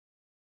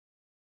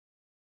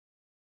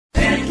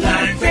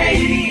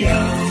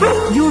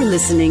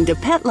listening to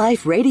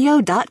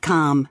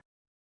PetLifeRadio.com.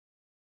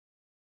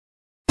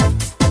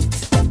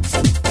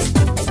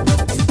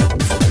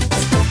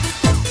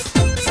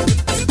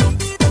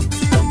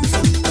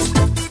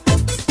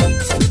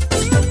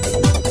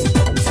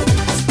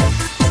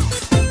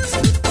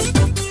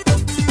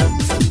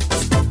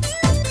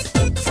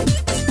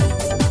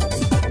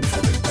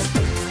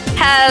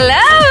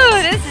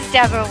 Hello, this is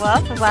Deborah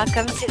Wolf, and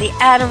welcome to the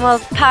Animal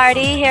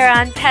Party here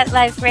on Pet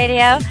Life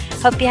Radio.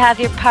 Hope you have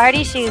your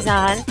party shoes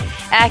on.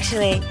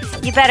 Actually,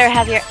 you better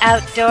have your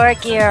outdoor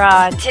gear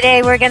on.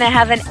 Today we're going to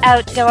have an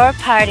outdoor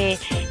party.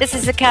 This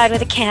is the kind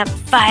with a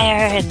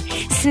campfire and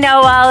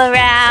snow all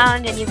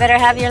around, and you better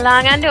have your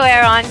long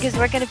underwear on because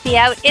we're going to be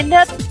out in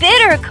the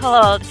bitter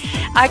cold.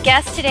 Our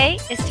guest today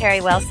is Terry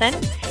Wilson,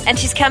 and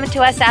she's coming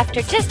to us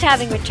after just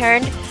having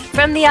returned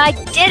from the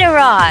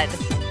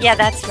Iditarod. Yeah,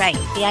 that's right,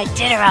 the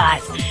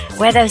Iditarod,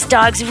 where those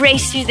dogs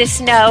race through the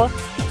snow,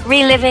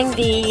 reliving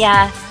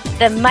the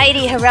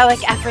mighty heroic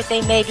effort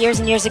they made years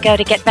and years ago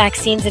to get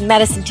vaccines and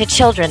medicine to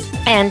children.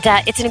 And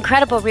it's an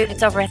incredible route.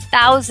 It's over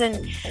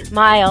 1,000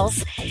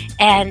 miles,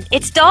 and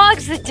it's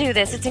dogs that do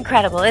this. It's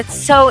incredible. It's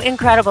so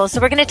incredible.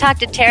 So we're going to talk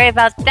to Terry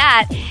about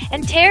that.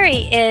 And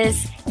Terry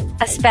is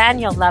a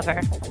spaniel lover.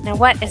 Now,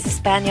 what is a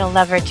spaniel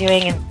lover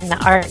doing in the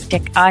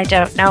Arctic? I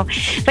don't know.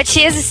 But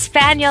she is a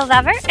spaniel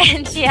lover,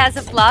 and she has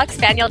a blog,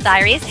 Spaniel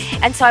Diaries.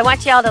 And so I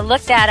want you all to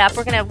look that up.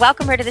 We're going to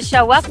welcome her to the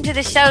show. Welcome to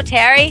the show,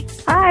 Terry.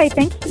 Hi,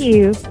 thank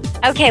you.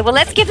 Okay, well,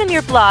 let's give them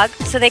your blog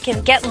so they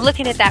can get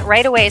looking at that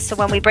right away. So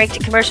when we break to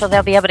commercial,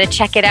 they'll be able to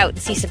check it out and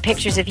see some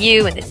pictures of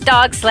you and the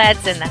dog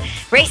sleds and the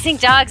racing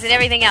dogs and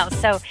everything else.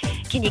 So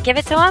can you give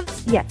it to them?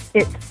 Yes,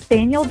 it's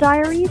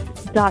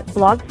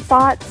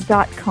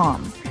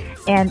spanieldiaries.blogspot.com.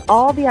 And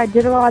all the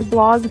Iditarod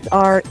blogs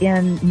are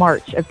in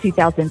March of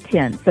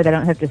 2010, so they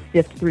don't have to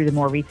sift through the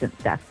more recent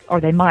stuff. Or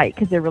they might,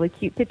 because they're really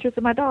cute pictures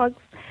of my dogs.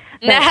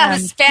 No,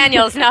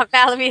 spaniels, not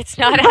Malamutes,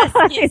 not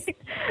Huskies.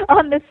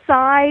 On the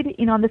side,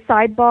 on the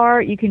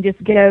sidebar, you can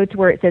just go to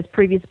where it says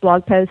previous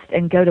blog post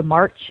and go to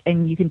March,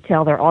 and you can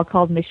tell they're all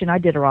called Mission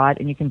Iditarod,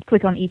 and you can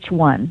click on each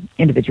one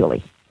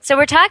individually. So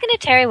we're talking to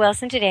Terry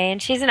Wilson today,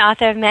 and she's an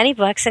author of many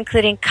books,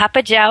 including Cup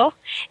of Joe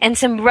and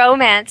some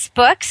romance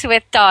books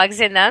with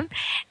dogs in them.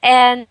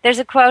 And there's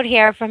a quote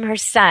here from her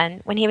son.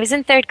 When he was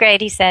in 3rd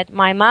grade, he said,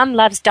 "My mom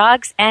loves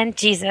dogs and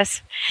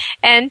Jesus."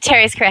 And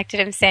Terry's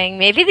corrected him, saying,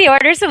 maybe the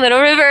order's a little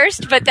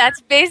reversed, but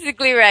that's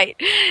basically right.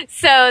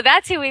 So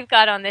that's who we've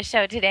got on the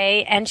show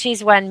today. And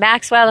she's won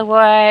Maxwell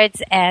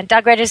Awards and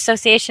Dog Writers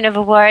Association of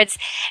Awards,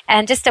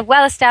 and just a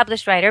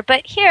well-established writer.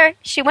 But here,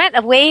 she went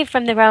away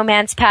from the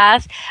romance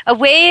path,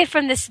 away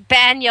from the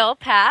spaniel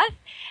path,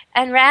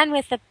 and ran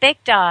with the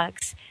big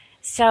dogs.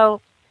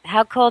 So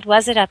how cold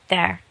was it up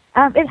there?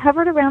 It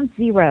hovered around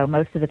 0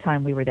 most of the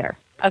time we were there.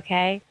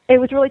 Okay. It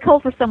was really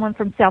cold for someone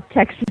from South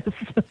Texas.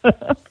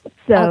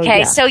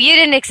 So you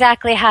didn't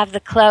exactly have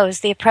the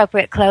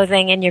appropriate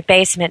clothing in your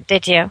basement,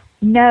 did you?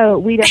 No,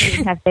 we don't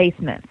even have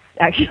basements,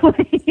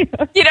 actually. You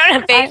don't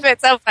have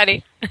basements? So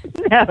funny.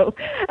 No.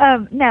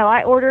 No,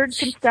 I ordered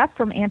some stuff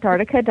from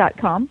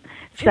Antarctica.com.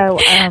 So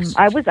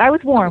I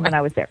was warm when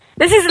I was there.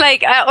 This is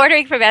like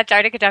ordering from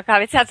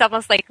Antarctica.com. It sounds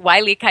almost like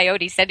Wile E.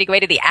 Coyote sending away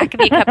to the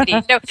Acme Company.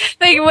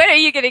 Like, what are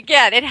you going to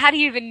get? And how do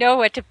you even know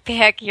what to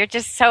pick? You're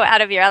just so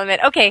out of your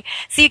element. Okay,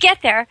 so you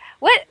get there.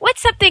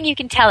 What's something you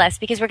can tell us?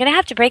 Because we're going to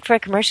have to break for a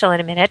commercial in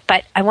a minute,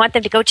 but I want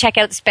them to go check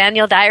out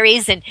Spaniel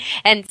Diaries and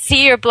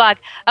see your blog.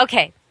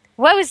 Okay,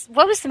 what was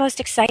the most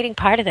exciting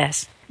part of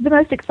this? The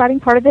most exciting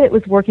part of it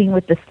was working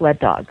with the sled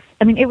dogs.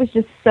 I mean, it was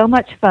just so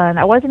much fun.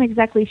 I wasn't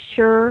exactly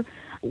sure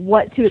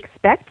what to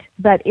expect,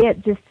 but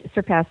it just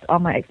surpassed all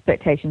my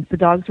expectations. The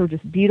dogs were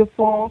just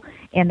beautiful,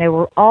 and they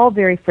were all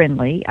very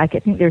friendly. I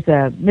think there's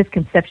a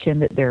misconception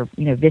that they're,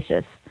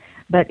 vicious,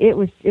 but it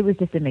was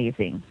just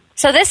amazing.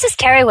 So this is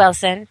Terry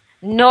Wilson,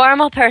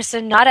 normal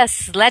person, not a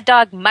sled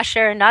dog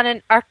musher, not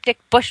an Arctic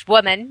bush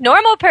woman.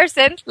 Normal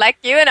person, like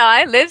you and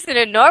I, lives in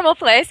a normal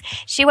place.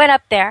 She went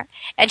up there,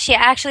 and she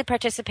actually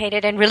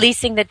participated in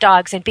releasing the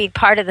dogs and being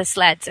part of the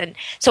sleds. And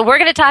so we're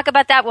going to talk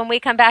about that when we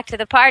come back to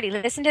the party.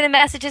 Listen to the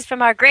messages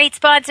from our great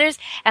sponsors,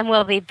 and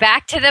we'll be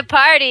back to the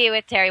party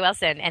with Terry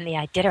Wilson and the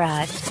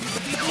Iditarod.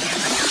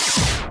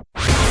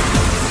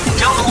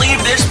 Don't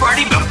leave this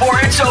party before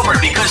it's over,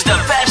 because the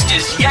best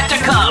is yet to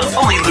come.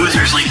 Only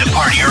losers leave the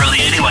party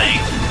early anyway.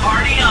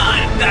 Party on.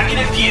 Back in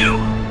a few.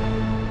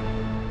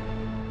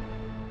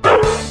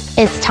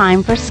 It's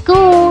time for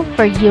school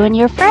for you and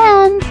your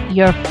friends,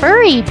 your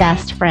furry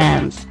best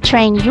friends.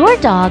 Train your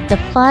dog the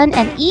fun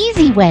and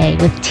easy way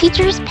with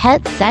Teacher's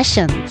Pet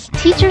Sessions.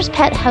 Teacher's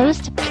Pet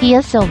host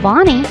Pia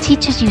Silvani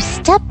teaches you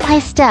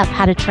step-by-step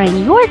how to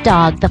train your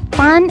dog the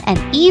fun and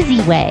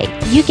easy way.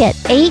 You get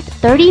 8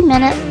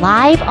 30-minute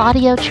live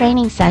audio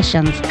training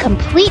sessions,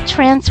 complete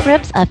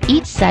transcripts of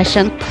each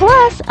session,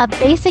 plus a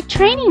basic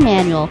training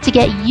manual to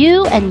get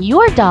you and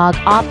your dog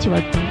off to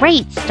a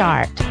great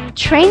start.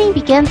 Training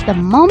begins the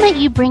moment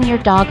you bring your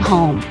dog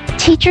home.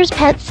 Teacher's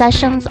Pet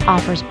Sessions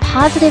offers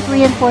positive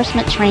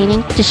reinforcement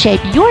training to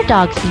shape your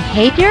dog's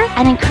behavior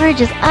and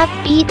encourages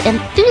upbeat,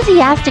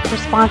 enthusiastic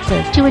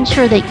responses to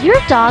ensure that your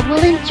dog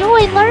will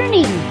enjoy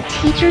learning.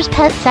 Teacher's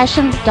Pet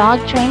Sessions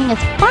dog training is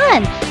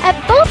fun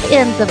at both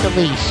ends of the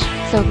leash.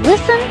 So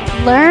listen,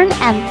 learn,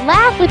 and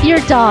laugh with your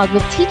dog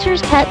with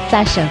Teacher's Pet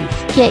Sessions.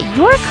 Get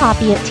your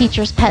copy of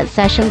Teacher's Pet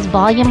Sessions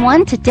Volume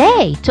 1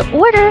 today. To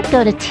order,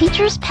 go to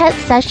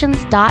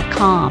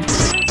teacherspetsessions.com.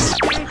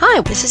 Hi,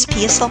 this is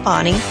Pia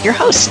Salvani, your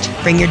host.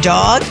 Bring your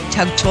dog,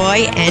 tug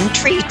toy, and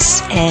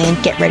treats,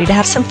 and get ready to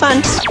have some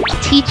fun.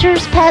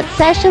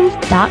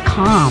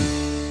 teacherspetsessions.com.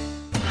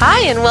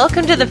 Hi, and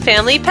welcome to The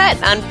Family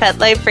Pet on Pet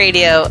Life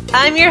Radio.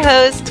 I'm your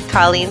host,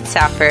 Colleen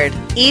Safford.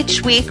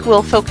 Each week,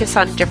 we'll focus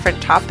on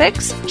different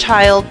topics: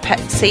 child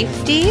pet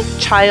safety,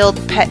 child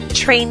pet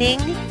training,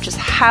 just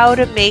how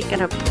to make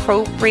an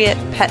appropriate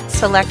pet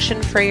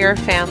selection for your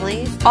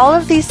family. All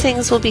of these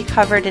things will be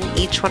covered in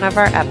each one of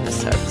our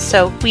episodes.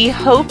 So we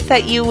hope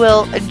that you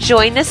will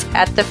join us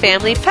at The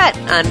Family Pet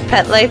on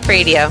Pet Life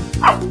Radio.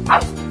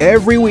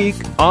 Every week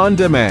on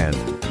demand,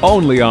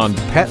 only on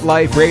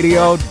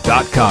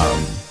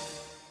PetLifeRadio.com.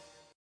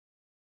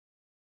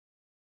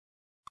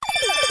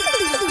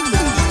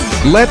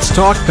 Let's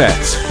Talk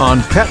Pets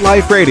on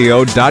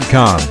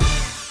PetLifeRadio.com.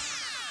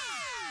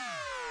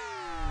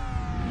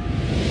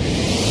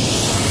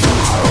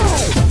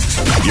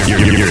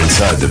 You're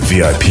inside the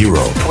VIP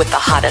room with the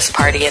hottest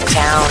party in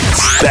town.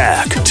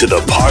 Back to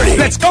the party.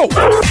 Let's go!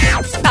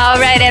 All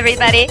right,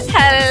 everybody.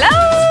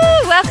 Hello!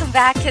 Welcome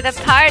back to the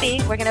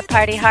party. We're going to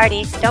party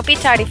hardy. Don't be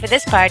tardy for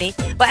this party.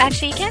 Well,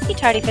 actually, you can't be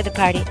tardy for the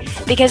party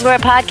because we're a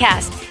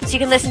podcast. So you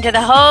can listen to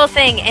the whole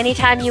thing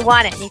anytime you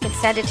want it. And you can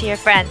send it to your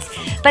friends.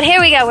 But here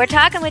we go. We're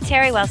talking with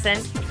Terry Wilson.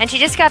 And she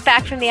just got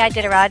back from the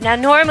Iditarod. Now,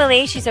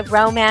 normally, she's a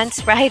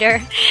romance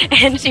writer.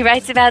 And she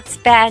writes about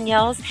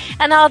spaniels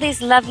and all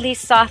these lovely,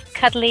 soft,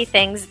 cuddly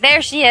things.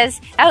 There she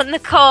is, out in the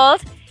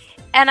cold.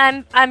 And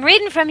I'm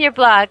reading from your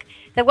blog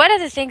that one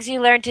of the things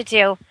you learned to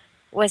do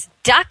was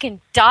duck and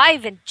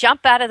dive and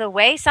jump out of the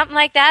way, something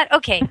like that.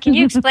 Okay, can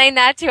you explain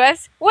that to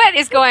us? What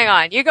is going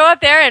on? You go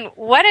up there, and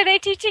what are they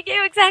teaching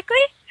you exactly?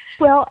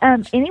 Well,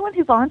 anyone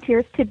who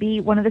volunteers to be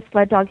one of the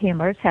sled dog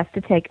handlers has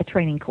to take a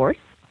training course,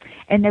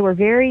 and they were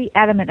very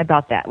adamant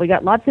about that. We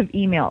got lots of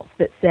emails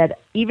that said,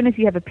 even if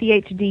you have a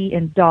PhD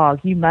in dog,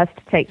 you must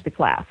take the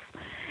class.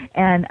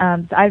 And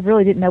so I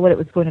really didn't know what it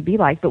was going to be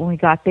like, but when we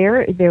got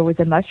there, there was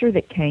a musher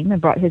that came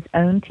and brought his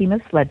own team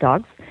of sled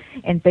dogs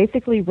and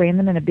basically ran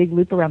them in a big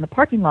loop around the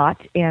parking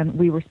lot, and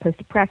we were supposed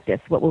to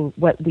practice what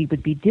we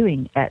would be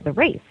doing at the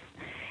race.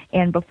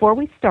 And before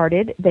we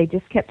started, they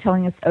just kept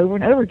telling us over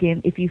and over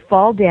again, if you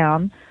fall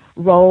down,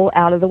 roll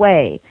out of the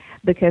way,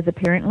 because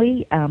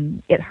apparently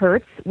it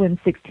hurts when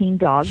 16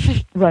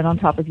 dogs run on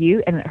top of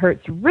you, and it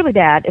hurts really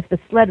bad if the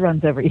sled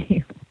runs over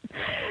you.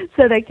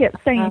 So they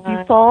kept saying, if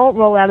you fall,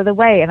 roll out of the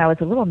way. And I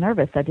was a little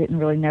nervous. I didn't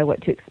really know what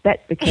to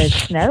expect because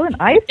snow and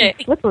ice is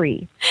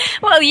slippery.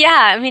 Well,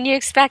 yeah. I mean, you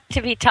expect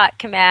to be taught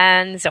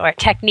commands or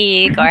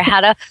technique or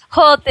how to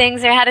hold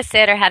things or how to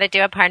sit or how to do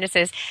up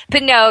harnesses.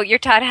 But no, you're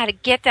taught how to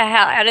get the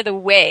hell out of the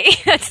way.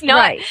 That's not,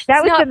 right.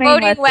 That was not the main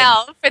boding lesson.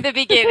 well for the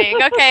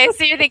beginning. Okay,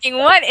 so you're thinking,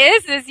 what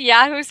is this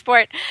Yahoo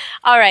sport?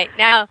 All right.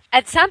 Now,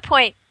 at some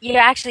point, you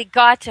actually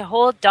got to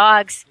hold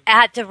dogs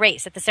at the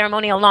race, at the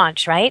ceremonial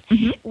launch, right?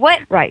 Mm-hmm.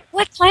 What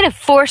kind of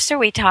force are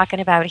we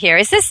talking about here?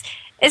 Is this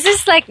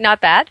like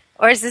not bad,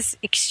 or is this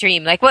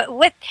extreme? Like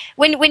what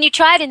when you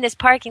tried in this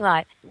parking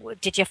lot,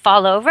 did you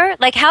fall over?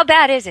 Like how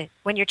bad is it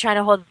when you're trying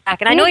to hold back?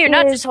 And I know you're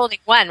not just holding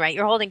one, right?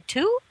 You're holding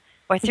two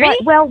or three?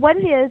 Well, what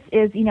it is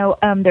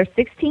there's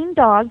 16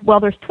 dogs. Well,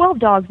 there's 12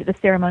 dogs at the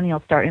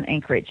ceremonial start in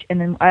Anchorage.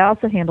 And then I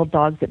also handled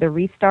dogs at the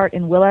restart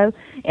in Willow,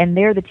 and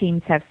there the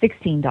teams have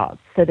 16 dogs,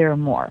 so there are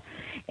more.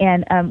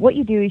 And what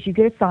you do is you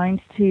get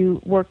assigned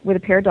to work with a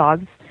pair of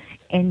dogs,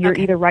 and you're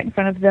either right in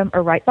front of them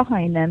or right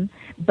behind them.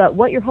 But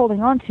what you're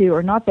holding on to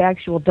are not the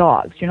actual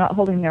dogs. You're not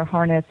holding their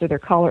harness or their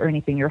collar or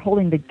anything. You're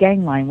holding the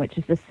gang line, which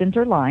is the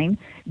center line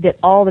that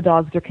all the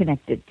dogs are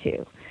connected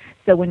to.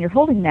 So when you're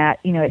holding that,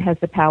 it has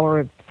the power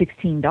of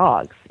 16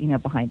 dogs,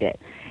 behind it.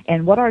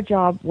 And what our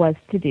job was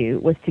to do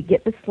was to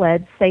get the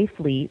sled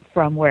safely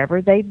from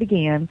wherever they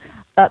began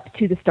up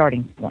to the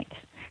starting point.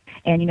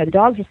 And, the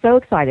dogs are so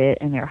excited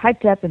and they're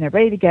hyped up and they're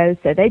ready to go.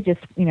 So they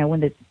just,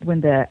 when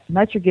the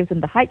musher gives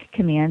them the hike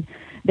command,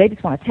 they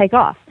just want to take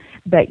off.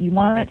 But you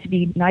want it to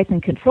be nice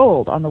and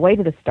controlled on the way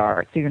to the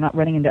start so you're not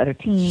running into other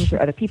teams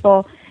or other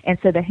people. And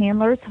so the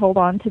handlers hold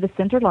on to the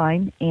center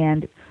line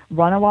and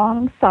run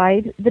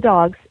alongside the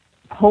dogs,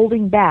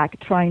 holding back,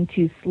 trying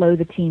to slow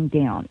the team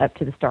down up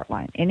to the start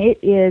line. And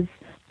it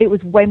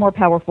was way more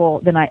powerful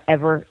than I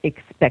ever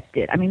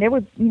expected. I mean, there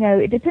was,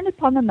 it depended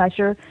upon the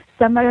musher.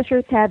 Some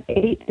mushers had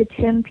 8 to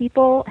 10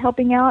 people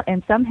helping out,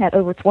 and some had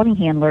over 20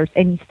 handlers,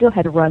 and you still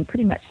had to run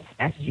pretty much as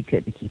fast as you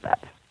could to keep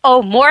up.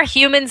 Oh, more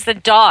humans than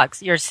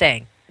dogs, you're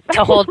saying,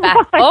 to hold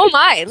back. Right. Oh,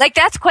 my. Like,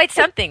 that's quite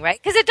something,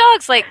 right? Because a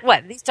dog's like,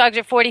 what? These dogs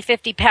are 40,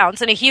 50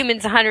 pounds, and a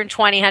human's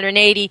 120,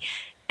 180.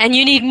 And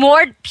you need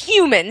more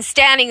humans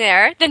standing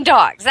there than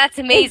dogs. That's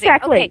amazing.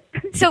 Exactly.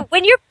 Okay. So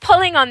when you're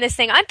pulling on this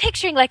thing, I'm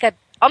picturing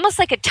almost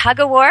like a tug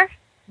of war,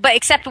 but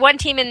except one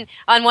team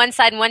on one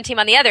side and one team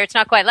on the other. It's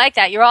not quite like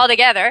that. You're all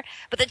together,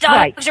 but the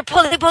dogs are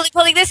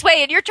pulling this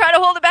way, and you're trying to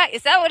hold it back.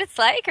 Is that what it's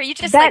like? Or are you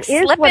just that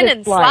slipping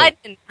and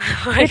sliding?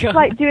 Oh, it's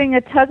like doing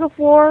a tug of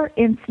war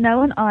in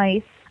snow and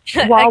ice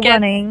while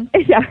running.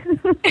 Yeah.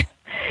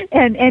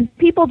 And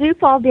people do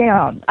fall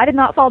down. I did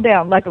not fall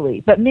down,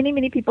 luckily, but many,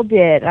 many people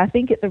did. I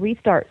think at the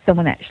restart,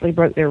 someone actually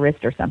broke their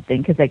wrist or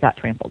something because they got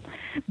trampled.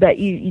 But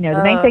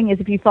the main thing is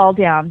if you fall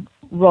down,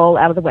 roll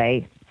out of the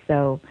way.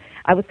 So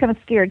I was kind of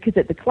scared because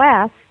at the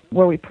class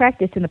where we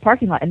practiced in the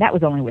parking lot, and that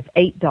was only with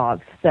 8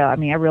 dogs. So, I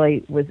mean, I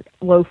really was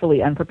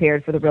woefully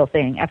unprepared for the real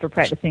thing after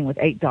practicing with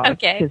 8 dogs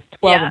because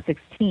 12 and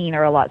 16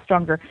 are a lot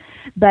stronger.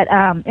 But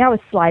I was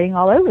sliding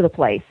all over the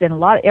place,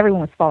 and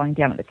everyone was falling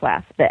down in the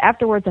class. But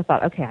afterwards, I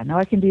thought, okay, I know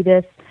I can do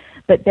this.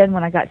 But then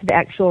when I got to the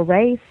actual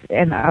race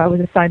and I was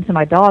assigned to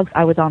my dogs,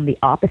 I was on the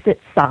opposite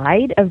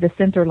side of the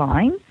center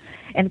line.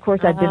 And, of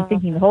course, I'd been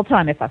thinking the whole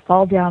time, if I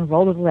fall down,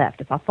 roll to the left.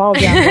 If I fall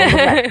down, roll to the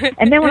left.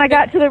 And then when I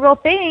got to the real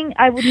thing,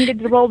 I needed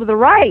to roll to the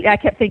right. I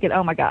kept thinking,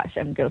 oh, my gosh,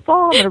 I'm going to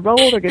fall, I'm going to roll,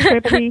 they're going to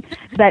trample me.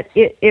 But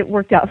it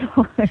worked out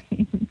fine.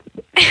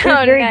 It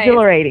was very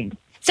exhilarating.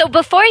 So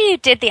before you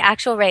did the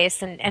actual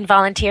race and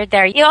volunteered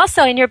there, you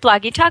also, in your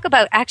blog, you talk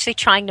about actually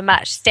trying to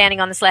mush,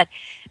 standing on the sled.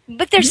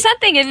 But there's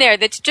something in there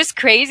that's just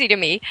crazy to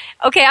me.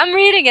 Okay, I'm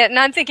reading it and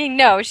I'm thinking,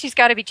 no, she's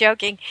got to be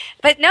joking.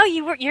 But no,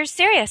 you're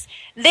serious.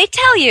 They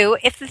tell you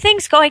if the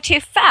thing's going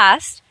too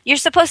fast, you're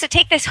supposed to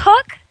take this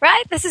hook,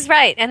 right? This is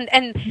right.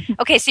 And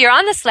okay, so you're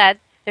on the sled.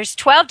 There's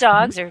 12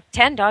 dogs or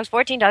 10 dogs,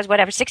 14 dogs,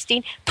 whatever,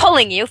 16,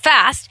 pulling you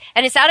fast,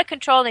 and it's out of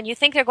control, and you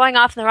think they're going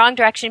off in the wrong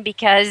direction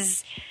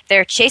because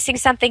they're chasing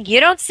something you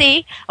don't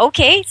see.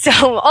 Okay,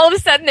 so all of a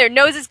sudden their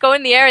noses go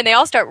in the air, and they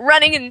all start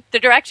running in the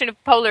direction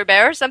of polar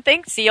bear or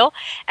something, seal,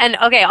 and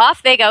okay,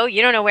 off they go.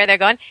 You don't know where they're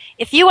going.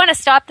 If you want to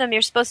stop them,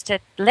 you're supposed to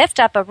lift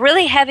up a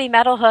really heavy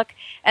metal hook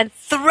and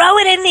throw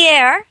it in the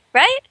air,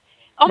 right?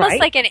 Almost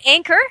like an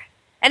anchor,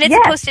 and it's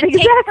supposed to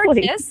take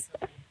purchase.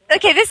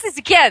 Okay, this is,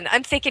 again,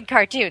 I'm thinking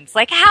cartoons.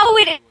 Like, how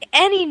would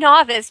any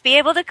novice be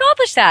able to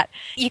accomplish that?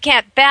 You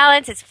can't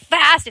balance, it's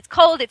fast, it's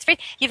cold, it's free.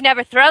 You've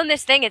never thrown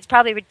this thing, it's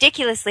probably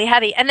ridiculously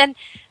heavy. And then,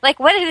 like,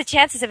 what are the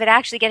chances of it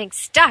actually getting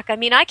stuck? I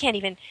mean, I can't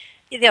even,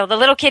 the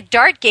little kid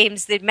dart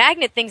games, the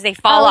magnet things, they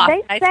fall off.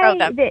 I throw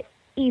them. That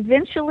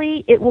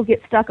eventually it will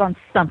get stuck on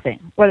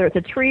something, whether it's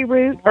a tree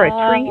root or a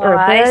tree or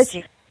a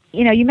bush.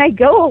 You may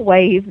go a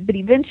ways, but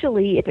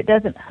eventually, if it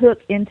doesn't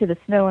hook into the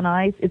snow and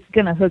ice, it's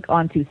going to hook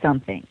onto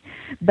something.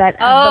 But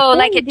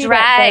like it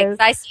drags.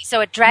 I see.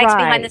 So it drags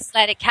behind the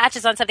sled. It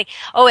catches on something.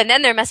 Oh, and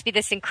then there must be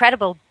this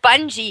incredible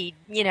bungee.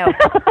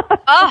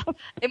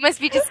 It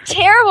must be just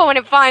terrible when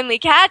it finally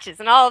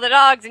catches, and all the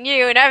dogs and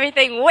you and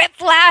everything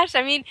whiplash.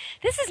 I mean,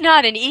 this is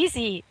not an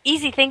easy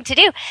thing to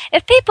do.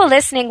 If people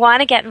listening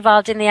want to get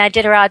involved in the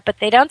Iditarod, but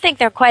they don't think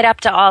they're quite up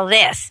to all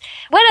this,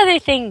 what other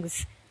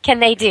things can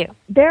they do?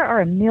 There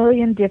are a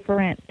million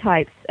different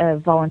types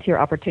of volunteer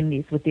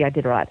opportunities with the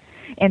Iditarod,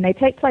 and they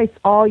take place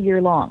all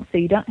year long, so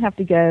you don't have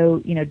to go,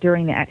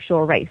 during the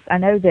actual race. I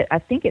know that I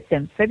think it's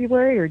in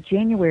February or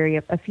January,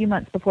 a few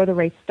months before the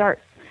race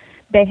starts.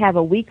 They have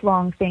a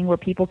week-long thing where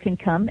people can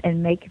come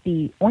and make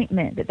the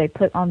ointment that they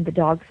put on the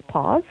dog's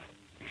paws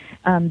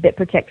that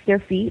protects their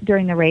feet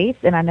during the race,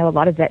 and I know a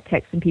lot of vet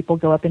techs and people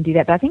go up and do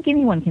that, but I think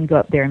anyone can go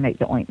up there and make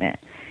the ointment.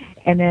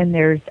 And then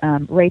there's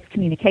race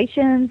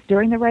communications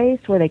during the race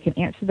where they can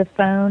answer the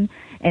phone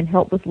and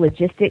help with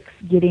logistics,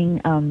 getting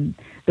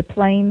the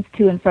planes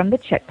to and from the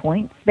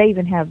checkpoints. They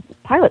even have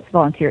pilots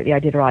volunteer at the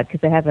Iditarod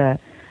because they have a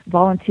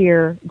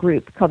volunteer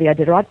group called the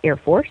Iditarod Air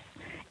Force,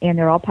 and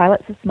they're all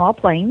pilots of small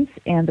planes,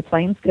 and the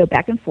planes go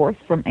back and forth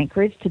from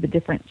Anchorage to the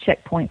different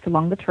checkpoints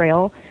along the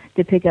trail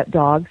to pick up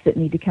dogs that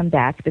need to come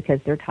back because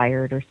they're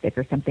tired or sick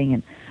or something,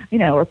 and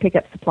or pick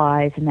up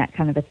supplies and that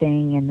kind of a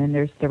thing. And then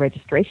there's the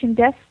registration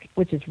desk,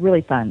 which is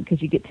really fun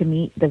because you get to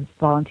meet the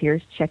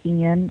volunteers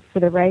checking in for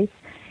the race,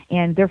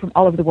 and they're from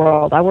all over the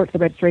world. I worked the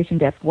registration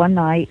desk one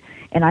night,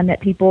 and I met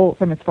people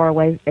from as far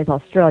away as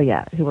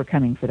Australia who were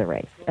coming for the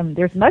race.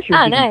 There's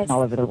mushroom eaters from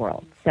all over the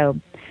world. So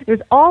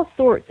there's all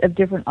sorts of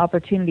different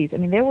opportunities. I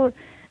mean, there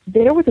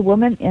was a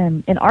woman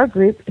in our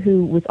group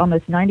who was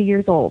almost 90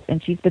 years old,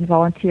 and she's been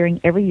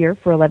volunteering every year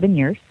for 11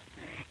 years,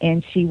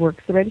 and she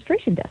works the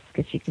registration desk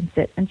because she can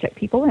sit and check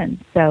people in.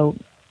 So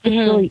it's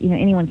really,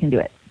 anyone can do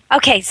it.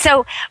 Okay,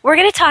 so we're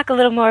going to talk a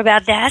little more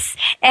about this,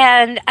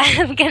 and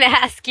I'm going to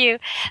ask you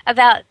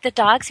about the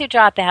dogs who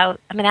drop out.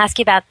 I'm going to ask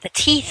you about the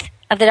teeth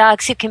of the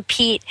dogs who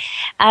compete.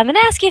 I'm going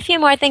to ask you a few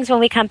more things when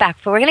we come back,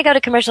 but we're going to go to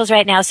commercials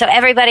right now. So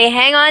everybody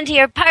hang on to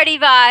your party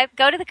vibe.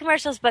 Go to the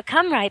commercials, but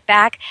come right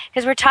back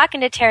because we're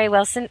talking to Terry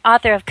Wilson,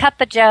 author of Cup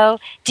of Joe,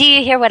 Do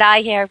You Hear What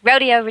I Hear,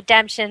 Rodeo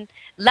Redemption,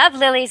 Love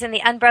Lilies and the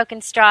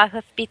Unbroken Straw,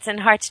 Hoofbeats and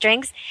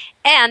Heartstrings,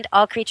 and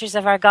All Creatures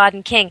of Our God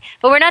and King.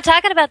 But we're not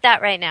talking about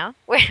that right now.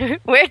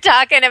 We're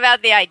talking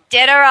about the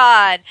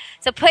Iditarod.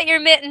 So put your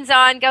mittens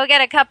on, go get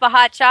a cup of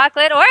hot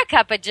chocolate or a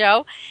cup of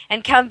Joe,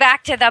 and come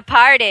back to the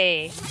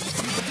party.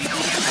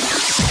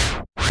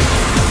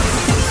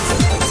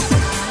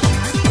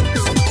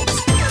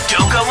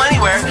 Don't go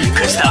anywhere,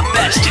 because the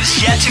best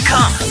is yet to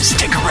come.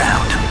 Stick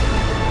around.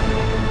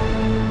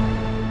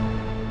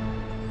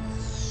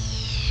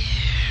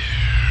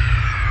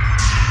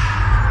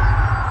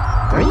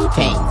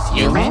 Greetings,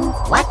 human.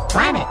 What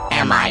planet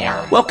am I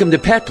on? Welcome to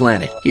Pet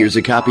Planet. Here's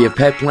a copy of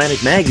Pet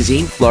Planet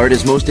Magazine,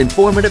 Florida's most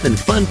informative and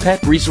fun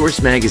pet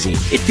resource magazine.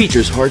 It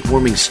features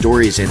heartwarming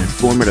stories and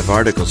informative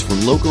articles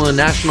from local and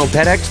national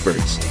pet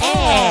experts.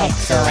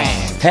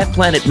 Excellent. Pet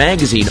Planet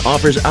Magazine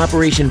offers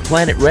Operation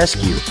Planet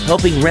Rescue,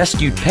 helping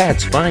rescued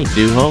pets find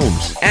new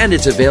homes. And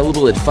it's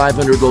available at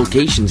 500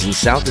 locations in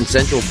South and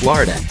Central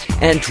Florida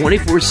and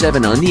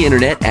 24/7 on the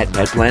internet at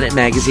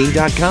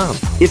petplanetmagazine.com.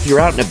 If you're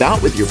out and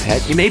about with your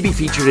pet, you may be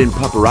featured in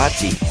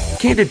Paparazzi,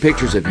 candid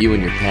pictures of you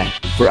and your pet.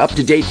 For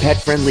up-to-date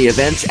pet-friendly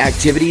events,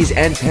 activities,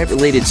 and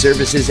pet-related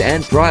services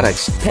and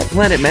products, Pet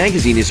Planet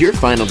Magazine is your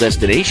final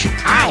destination.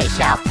 I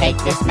shall take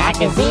this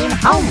magazine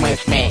home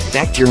with me.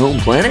 Back to your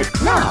home planet?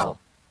 No,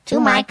 to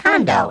my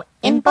condo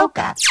in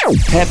Boca.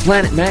 Pet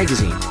Planet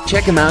Magazine.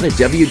 Check them out at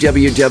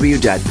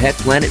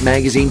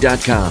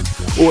www.petplanetmagazine.com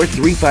or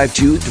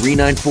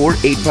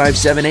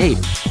 352-394-8578.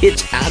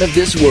 It's out of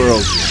this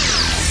world.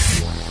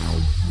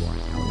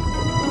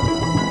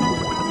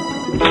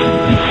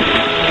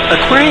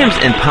 Aquariums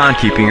and pond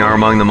keeping are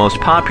among the most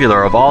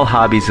popular of all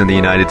hobbies in the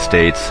United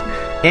States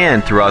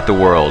and throughout the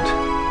world.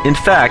 In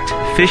fact,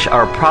 fish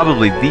are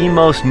probably the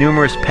most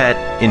numerous pet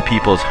in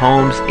people's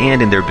homes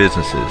and in their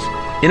businesses.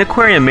 In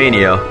Aquarium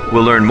Mania,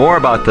 we'll learn more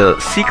about the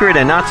secret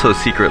and not so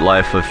secret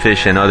life of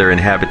fish and other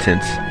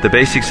inhabitants, the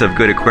basics of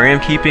good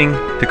aquarium keeping,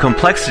 the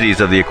complexities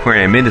of the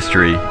aquarium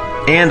industry,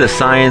 and the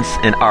science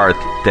and art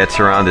that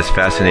surround this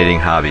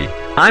fascinating hobby.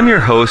 I'm your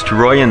host,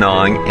 Roy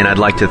Anong, and I'd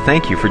like to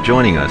thank you for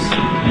joining us.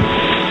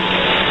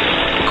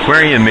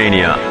 Aquarium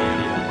Mania.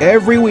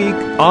 Every week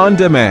on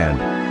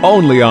demand,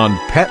 only on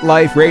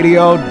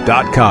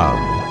PetLifeRadio.com.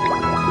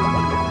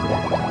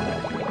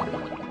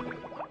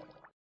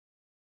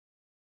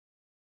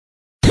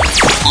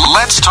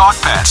 Let's talk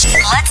pets.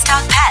 Let's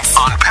talk pets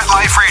On Pet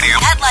Life Radio.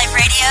 Pet Life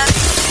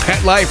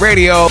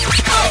Radio.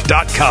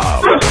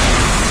 PetLifeRadio.com.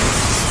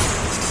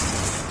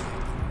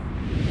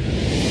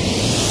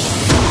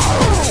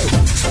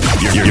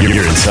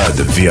 You're inside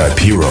the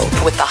VIP room.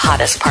 with the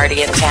hottest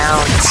party in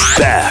town.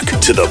 Back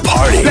to the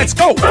party. Let's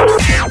go!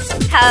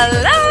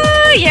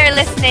 Hello, you're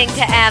listening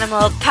to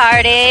Animal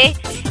Party,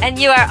 and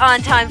you are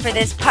on time for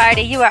this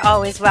party. You are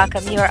always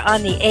welcome. You are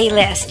on the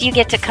A-list. You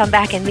get to come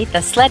back and meet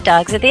the sled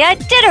dogs of the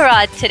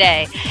Iditarod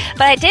today.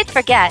 But I did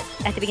forget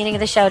at the beginning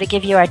of the show to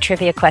give you our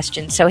trivia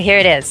question, so here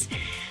it is.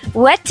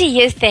 What do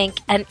you think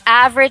an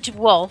average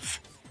wolf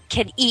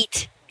can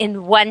eat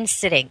in one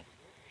sitting?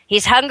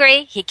 He's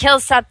hungry, he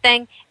kills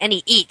something, and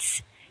he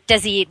eats.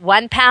 Does he eat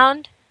 1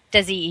 pound?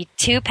 Does he eat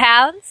 2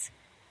 pounds?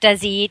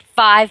 Does he eat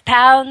 5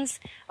 pounds?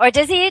 Or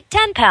does he eat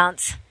 10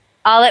 pounds?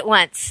 All at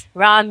once.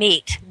 Raw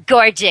meat.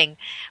 Gorging.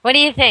 What do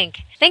you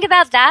think? Think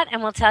about that,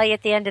 and we'll tell you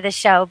at the end of the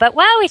show. But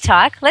while we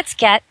talk, let's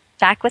get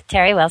back with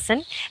Terry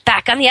Wilson,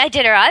 back on the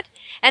Iditarod,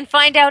 and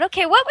find out,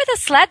 okay, what were the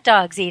sled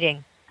dogs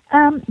eating?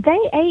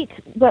 They ate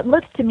what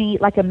looks to me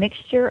like a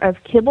mixture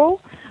of kibble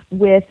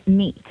with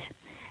meat.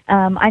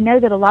 I know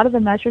that a lot of the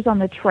mushers on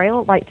the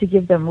trail like to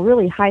give them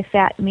really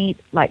high-fat meat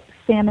like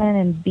salmon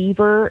and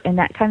beaver and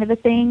that kind of a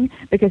thing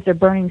because they're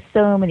burning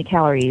so many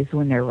calories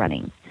when they're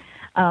running.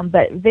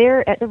 But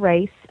there at the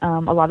race, a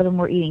lot of them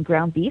were eating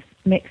ground beef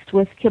mixed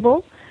with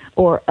kibble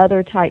or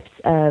other types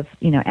of,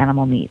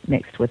 animal meat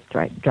mixed with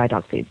dry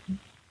dog food.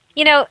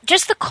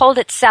 Just the cold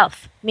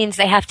itself means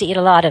they have to eat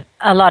a lot of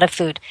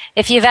food.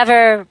 If you've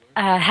ever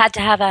had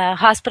to have a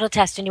hospital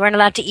test and you weren't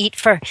allowed to eat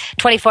for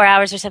 24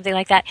 hours or something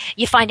like that,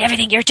 you find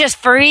everything, you're just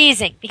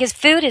freezing because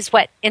food is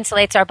what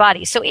insulates our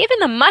bodies. So even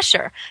the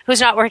musher,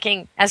 who's not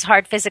working as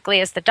hard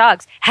physically as the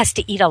dogs, has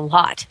to eat a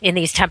lot in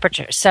these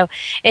temperatures. So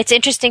it's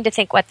interesting to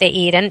think what they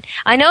eat. And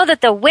I know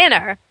that the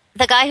winner,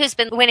 the guy who's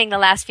been winning the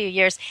last few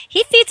years,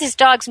 he feeds his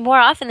dogs more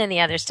often than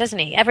the others, doesn't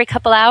he? Every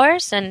couple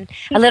hours and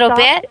a little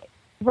bit?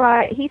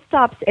 Right. He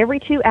stops every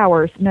 2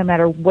 hours, no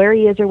matter where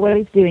he is or what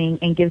he's doing,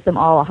 and gives them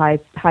all a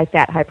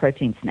high-fat,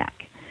 high-protein snack.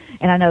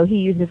 And I know he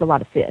uses a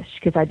lot of fish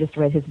because I just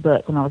read his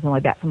book when I was on my way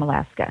back from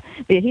Alaska.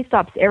 But he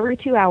stops every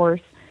 2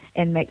 hours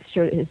and makes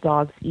sure that his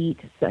dogs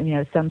eat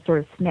some sort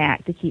of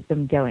snack to keep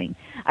them going.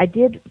 I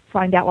did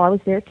find out while I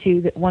was there,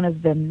 too, that one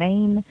of the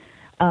main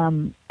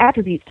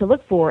attributes to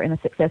look for in a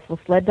successful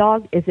sled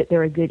dog is that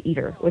they're a good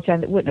eater, which I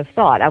wouldn't have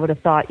thought. I would have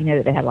thought,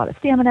 that they had a lot of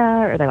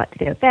stamina or they like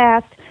to go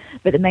fast.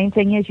 But the main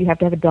thing is you have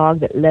to have a dog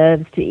that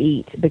loves to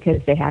eat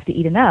because they have to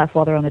eat enough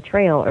while they're on the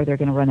trail or they're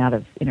going to run out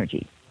of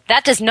energy.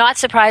 That does not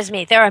surprise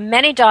me. There are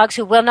many dogs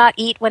who will not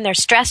eat when they're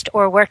stressed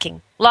or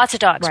working. Lots of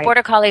dogs. Right.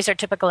 Border Collies are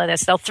typical of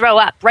this. They'll throw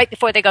up right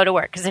before they go to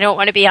work because they don't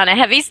want to be on a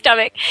heavy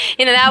stomach.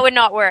 That would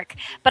not work.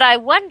 But I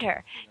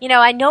wonder,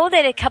 I know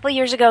that a couple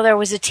years ago there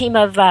was a team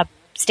of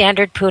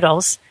standard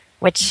poodles,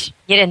 which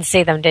you didn't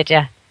see them, did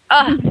you?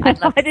 Oh, I'd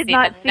love to I did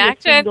not see a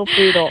single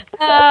poodle.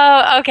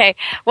 Oh, okay.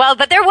 Well,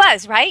 but there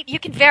was, right? You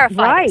can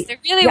verify this. There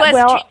really was.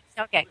 Well,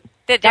 okay.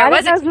 There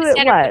was I don't know who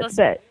it was,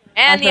 but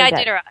and the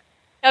Iditarod.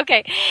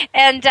 Okay.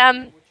 And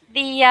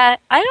I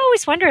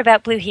always wonder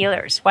about blue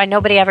heelers, why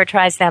nobody ever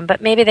tries them, but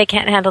maybe they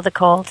can't handle the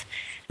cold.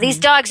 These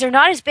dogs are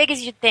not as big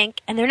as you'd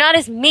think, and they're not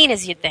as mean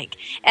as you'd think.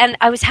 And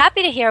I was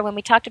happy to hear when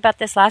we talked about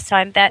this last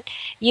time that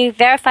you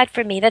verified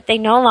for me that they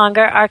no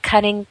longer are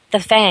cutting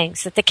the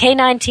fangs, that the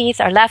canine teeth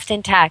are left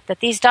intact, that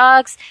these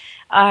dogs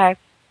are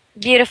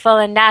beautiful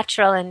and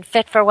natural and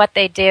fit for what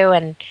they do.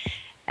 And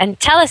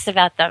tell us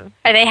about them.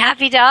 Are they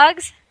happy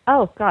dogs?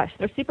 Oh, gosh,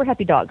 they're super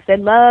happy dogs. They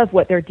love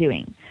what they're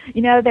doing.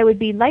 They would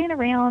be laying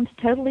around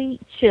totally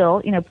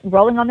chill,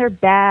 rolling on their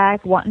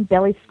back, wanting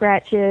belly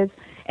scratches.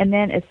 And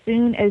then as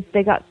soon as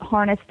they got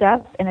harnessed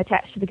up and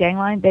attached to the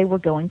gangline, they were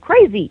going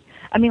crazy.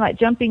 I mean, like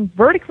jumping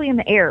vertically in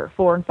the air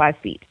 4 and 5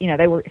 feet.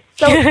 They were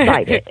so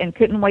excited and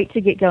couldn't wait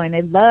to get going.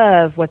 They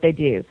love what they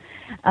do.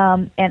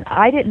 And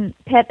I didn't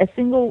pet a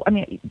single,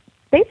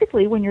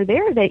 basically when you're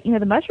there,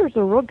 the mushers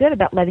are real good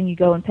about letting you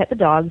go and pet the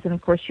dogs. And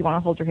of course you want to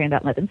hold your hand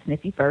out and let them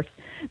sniff you first.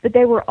 But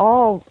they were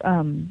all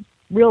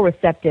real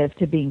receptive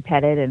to being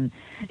petted, and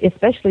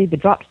especially the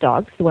dropped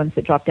dogs, the ones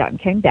that dropped out and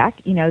came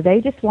back,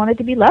 they just wanted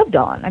to be loved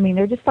on. I mean,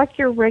 they're just like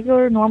your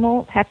regular,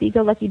 normal,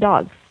 happy-go-lucky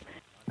dogs.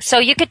 So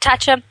you could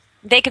touch them.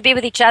 They could be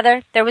with each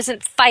other. There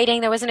wasn't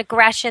fighting. There wasn't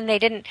aggression. They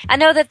didn't. I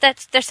know that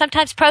there's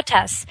sometimes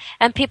protests,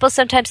 and people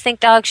sometimes think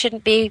dogs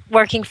shouldn't be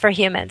working for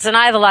humans, and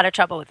I have a lot of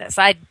trouble with this.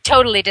 I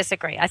totally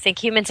disagree. I think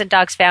humans and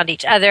dogs found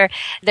each other.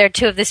 They're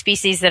two of the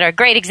species that are a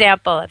great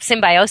example of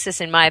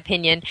symbiosis, in my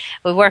opinion.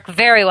 We work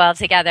very well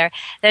together.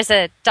 There's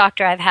a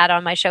doctor I've had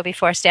on my show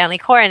before, Stanley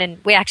Coren,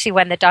 and we actually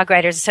won the Dog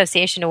Writers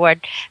Association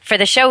Award for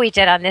the show we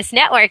did on this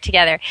network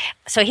together.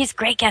 So he's a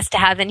great guest to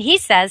have, and he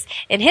says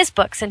in his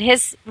books and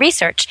his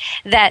research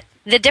that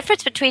the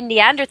difference between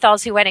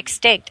Neanderthals who went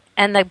extinct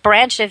and the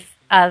branch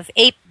of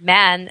ape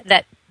man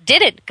that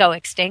didn't go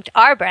extinct,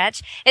 our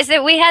branch, is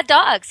that we had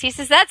dogs. He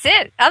says that's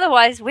it.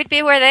 Otherwise, we'd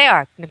be where they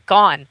are,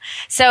 gone.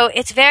 So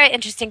it's very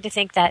interesting to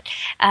think that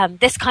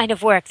this kind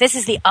of work, this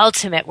is the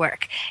ultimate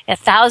work.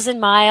 1,000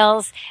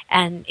 miles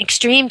and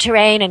extreme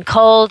terrain and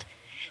cold.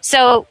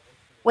 So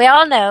we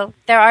all know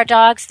there are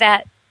dogs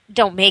that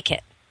don't make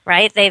it,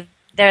 right?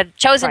 They're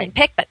chosen and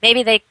picked, but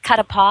maybe they cut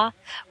a paw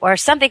or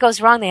something goes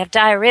wrong. They have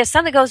diarrhea.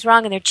 Something goes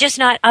wrong and they're just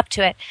not up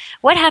to it.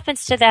 What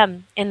happens to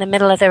them in the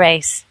middle of the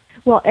race?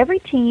 Well, every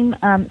team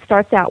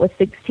starts out with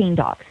 16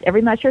 dogs.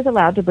 Every musher is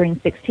allowed to bring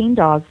 16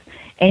 dogs,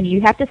 and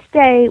you have to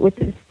stay with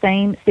the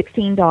same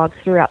 16 dogs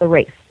throughout the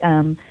race.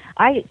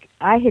 I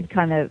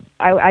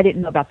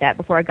didn't know about that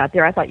before I got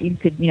there. I thought you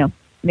could,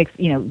 mix,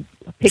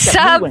 pick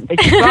up new ones,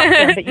 but you drop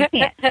them, but you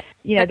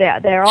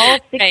can't. They're all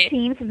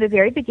 16 from the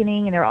very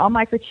beginning, and they're all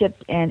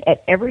microchipped. And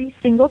at every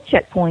single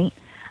checkpoint,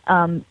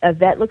 a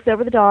vet looks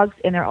over the dogs,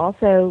 and their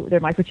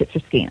microchips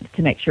are scanned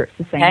to make sure it's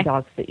the same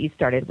dogs that you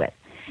started with.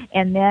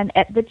 And then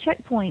at the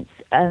checkpoints,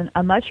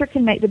 a musher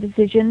can make the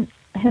decision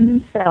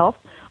himself,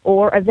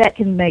 or a vet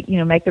can make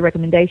the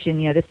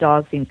recommendation. This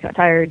dog seems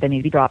tired; they need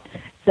to be dropped.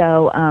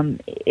 So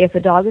if a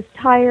dog is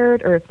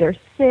tired, or if they're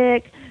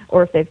sick,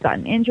 or if they've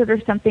gotten injured or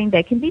something,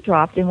 they can be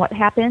dropped. And what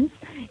happens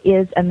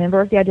is a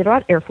member of the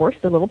Iditarod Air Force,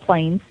 the little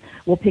planes,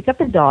 will pick up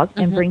the dog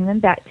and bring them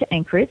back to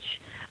Anchorage,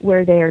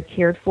 where they are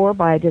cared for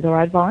by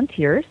Iditarod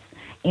volunteers.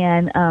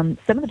 And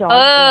some of the dogs...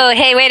 Oh,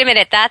 hey, wait a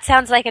minute. That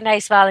sounds like a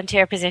nice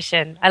volunteer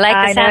position. I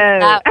like the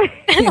sound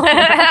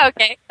of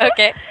that.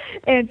 Okay.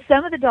 And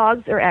some of the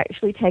dogs are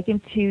actually taken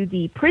to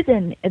the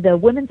prison, the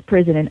women's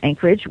prison in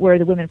Anchorage, where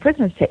the women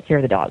prisoners take care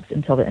of the dogs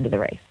until the end of the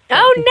race.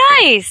 Oh,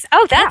 nice.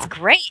 Oh, that's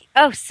great.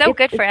 Oh, so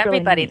good for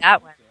everybody, really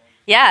that one.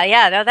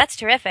 Yeah, no, that's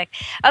terrific.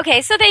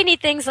 Okay, so they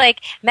need things like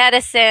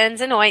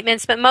medicines and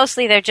ointments, but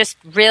mostly they're just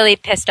really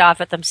pissed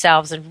off at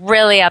themselves and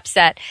really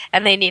upset,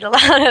 and they need a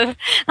lot of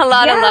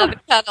love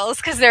and cuddles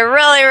because they're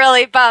really,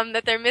 really bummed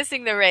that they're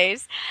missing the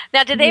race.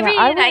 Now, did they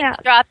reunite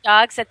the drop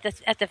dogs at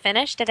the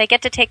finish? Did they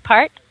get to take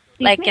part?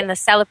 In the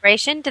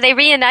celebration? Do they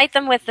reunite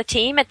them with the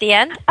team at the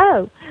end?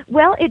 Oh,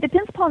 well, it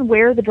depends upon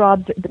where the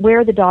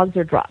dogs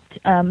are dropped.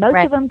 Most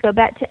of them go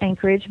back to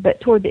Anchorage, but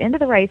toward the end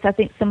of the race, I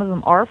think some of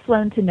them are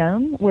flown to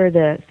Nome, where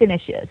the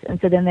finish is, and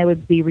so then they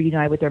would be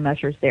reunited with their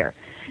mushers there.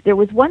 There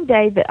was one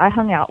day that I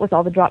hung out with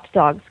all the dropped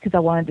dogs because I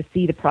wanted to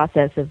see the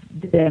process of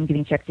them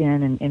getting checked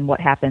in and what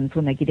happens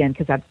when they get in,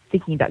 because I'm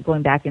thinking about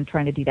going back and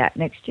trying to do that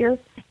next year.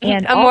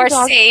 And a more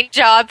sane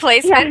job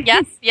placement.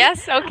 Yeah.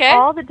 Yes, okay.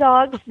 All the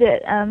dogs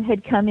that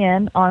had come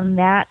in on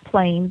that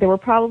plane, there were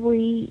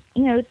probably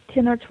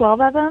 10 or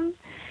 12 of them,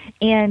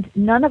 and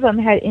none of them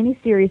had any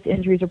serious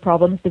injuries or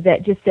problems. The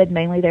vet just said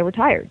mainly they were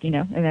tired,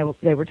 and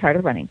they were tired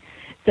of running.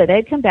 So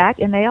they'd come back,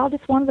 and they all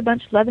just wanted a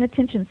bunch of love and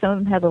attention. Some of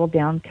them had little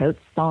down coats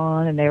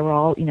on, and they were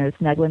all,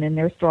 snuggling in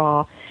their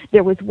straw.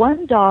 There was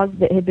one dog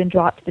that had been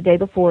dropped the day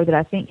before that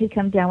I think had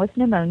come down with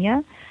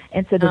pneumonia,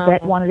 and so the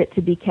vet wanted it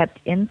to be kept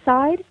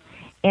inside.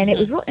 And it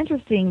was real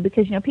interesting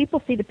because,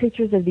 people see the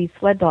pictures of these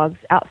sled dogs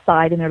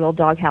outside in their little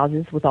dog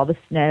houses with all the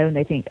snow, and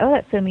they think, oh,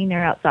 that's so mean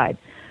they're outside.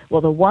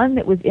 Well, the one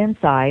that was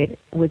inside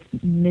was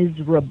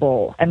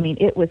miserable. I mean,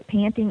 it was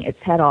panting its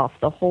head off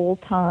the whole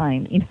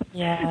time,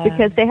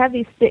 because they have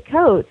these thick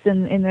coats,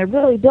 and they're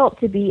really built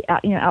to be,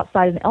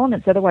 outside in the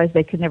elements. Otherwise,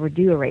 they could never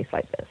do a race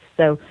like this.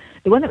 So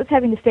the one that was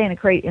having to stay in a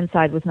crate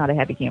inside was not a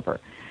happy camper.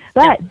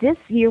 But this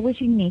year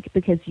was unique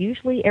because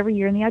usually every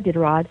year in the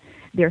Iditarod,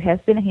 there has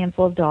been a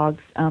handful of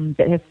dogs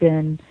that have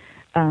been,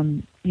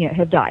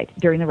 have died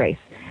during the race.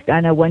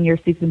 I know one year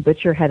Susan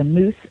Butcher had a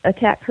moose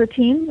attack her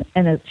team,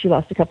 and she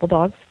lost a couple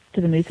dogs to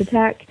the moose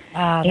attack.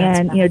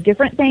 And,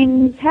 different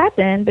things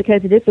happen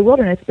because it is the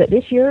wilderness, but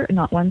this year,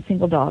 not one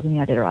single dog in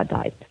the Iditarod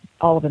died.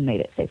 All of them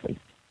made it safely.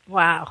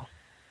 Wow.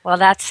 Well,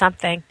 that's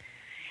something.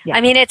 Yeah.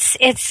 I mean, it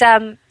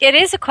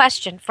is a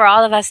question for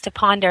all of us to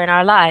ponder in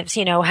our lives.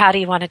 How do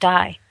you want to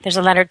die? There's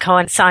a Leonard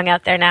Cohen song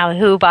out there now,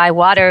 who by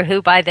water, who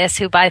by this,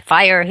 who by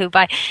fire, who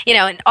by,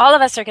 and all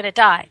of us are going to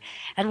die.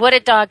 And would a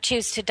dog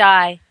choose to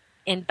die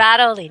in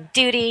battle, in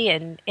duty,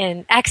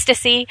 in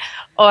ecstasy,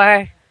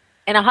 or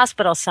in a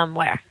hospital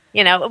somewhere?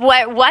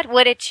 What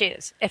would it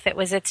choose if it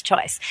was its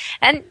choice?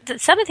 And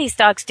some of these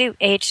dogs do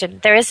age, and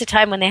there is a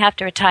time when they have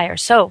to retire.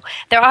 So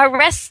there are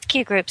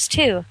rescue groups,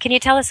 too. Can you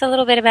tell us a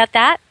little bit about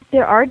that?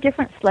 There are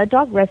different sled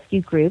dog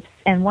rescue groups,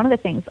 and one of the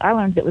things I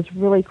learned that was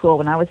really cool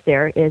when I was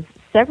there is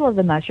several of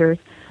the mushers,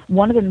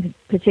 one of them in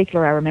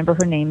particular, I remember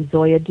her name,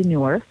 Zoya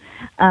Denur.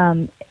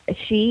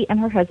 She and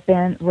her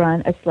husband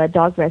run a sled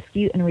dog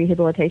rescue and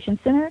rehabilitation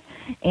center,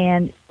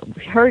 and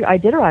her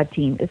Iditarod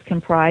team is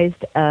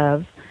comprised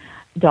of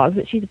dogs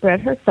that she's bred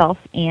herself,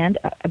 and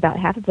about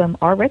half of them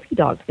are rescue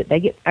dogs that they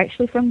get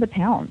actually from the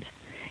pound.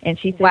 And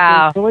she says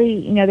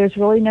there's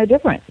really no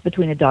difference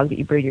between a dog that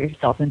you breed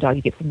yourself and a dog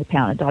you get from the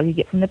pound. A dog you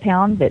get from the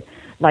pound that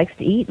likes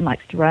to eat and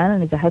likes to run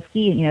and is a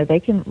husky, they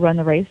can run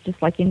the race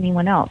just like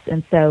anyone else.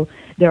 And so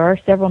there are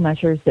several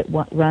mushers that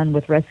run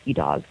with rescue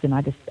dogs, and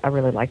I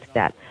really liked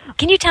that.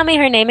 Can you tell me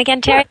her name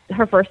again, Terry?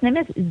 Her first name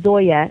is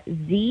Zoya,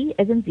 Z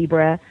as in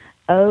zebra,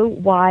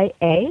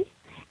 O-Y-A.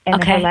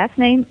 And her last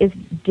name is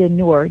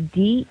Denur,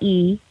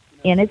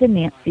 D-E-N as in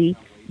Nancy,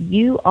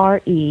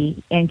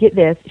 U-R-E. And get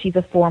this, she's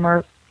a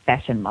former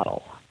fashion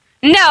model.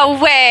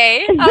 No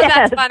way! Oh, yes.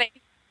 That's funny.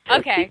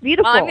 Okay. She's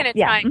beautiful. Well, I'm going to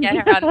try and get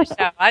her on the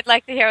show. I'd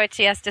like to hear what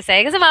she has to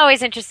say, because I'm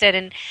always interested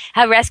in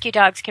how rescue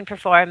dogs can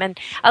perform. And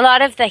a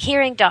lot of the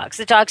hearing dogs,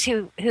 the dogs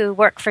who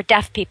work for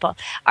deaf people,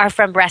 are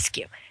from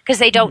rescue, because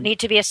they don't need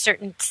to be a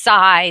certain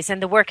size,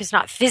 and the work is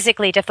not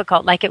physically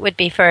difficult like it would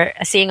be for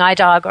a seeing eye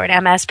dog or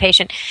an MS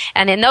patient.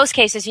 And in those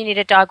cases, you need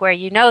a dog where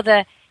you know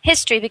the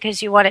history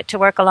because you want it to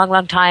work a long,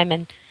 long time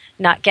and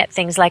not get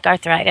things like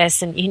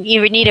arthritis. And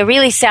you need a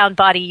really sound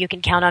body you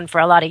can count on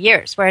for a lot of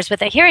years, whereas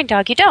with a hearing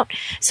dog, you don't.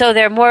 So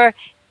they're more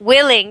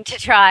willing to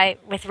try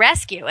with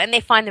rescue, and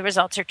they find the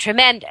results are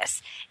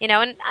tremendous.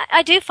 And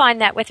I do find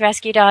that with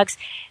rescue dogs,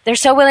 they're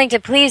so willing to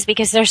please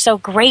because they're so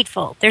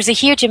grateful. There's a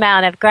huge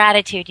amount of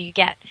gratitude you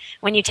get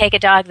when you take a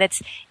dog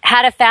that's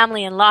had a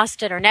family and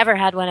lost it or never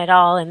had one at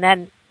all, and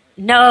then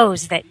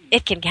knows that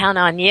it can count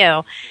on you.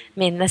 I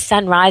mean, the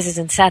sun rises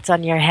and sets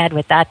on your head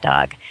with that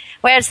dog.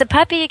 Whereas the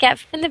puppy you get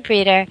from the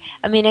breeder,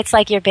 I mean, it's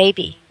like your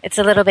baby. It's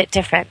a little bit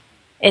different.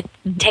 It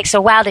takes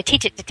a while to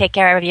teach it to take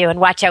care of you and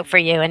watch out for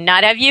you, and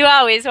not have you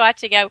always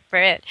watching out for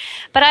it.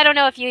 But I don't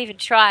know if you even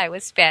try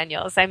with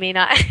spaniels. I mean,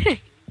 I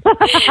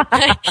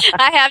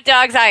have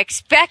dogs. I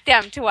expect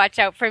them to watch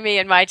out for me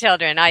and my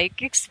children. I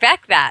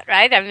expect that,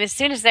 right? I mean, as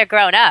soon as they're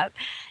grown up,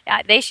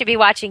 they should be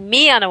watching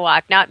me on a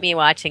walk, not me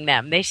watching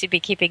them. They should be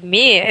keeping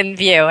me in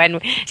view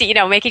and,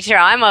 making sure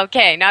I'm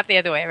okay, not the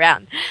other way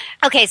around.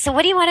 Okay, so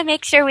what do you want to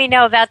make sure we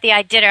know about the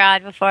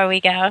Iditarod before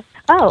we go?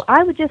 Oh,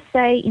 I would just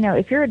say,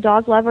 if you're a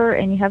dog lover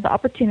and you have the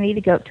opportunity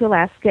to go up to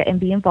Alaska and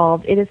be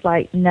involved, it is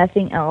like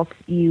nothing else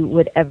you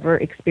would ever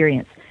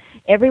experience.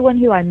 Everyone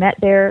who I met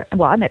there,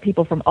 I met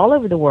people from all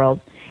over the world,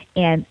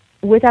 and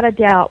without a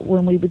doubt,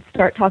 when we would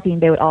start talking,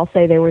 they would all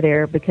say they were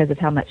there because of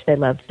how much they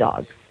loved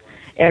dogs.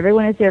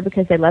 Everyone is there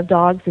because they love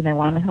dogs and they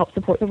want to help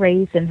support the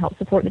race and help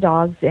support the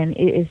dogs, and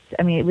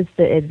it was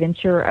the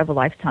adventure of a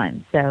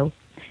lifetime. So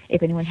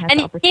if anyone has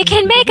the opportunity, you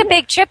can make a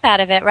big trip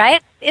out of it,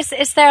 right?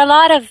 Is there a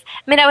lot of,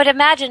 I would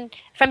imagine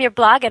from your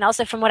blog and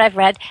also from what I've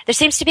read, there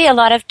seems to be a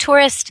lot of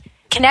tourist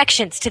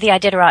connections to the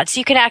Iditarod, so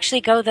you can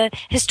actually go the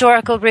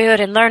historical route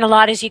and learn a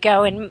lot as you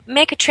go and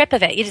make a trip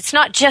of it. It's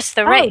not just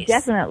the race. Oh,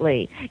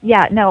 definitely.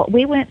 Yeah, no,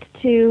 we went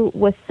to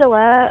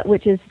Wasilla,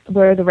 which is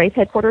where the race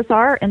headquarters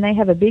are, and they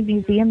have a big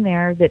museum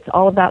there that's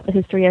all about the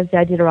history of the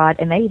Iditarod,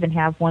 and they even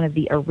have one of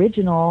the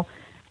original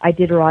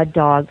Iditarod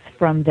dogs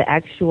from the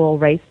actual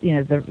race,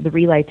 the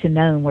relay to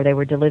Nome, where they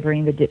were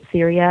delivering the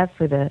diphtheria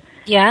for the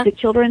sick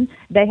children.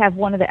 They have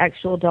one of the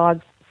actual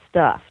dogs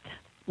stuffed,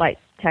 like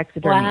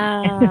taxidermy.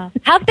 Wow.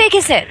 How big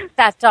is it,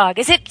 that dog?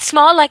 Is it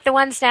small like the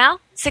ones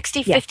now?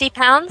 60, Yes. 50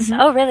 pounds? Mhm.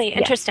 Oh, really? Yes.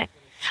 Interesting.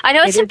 I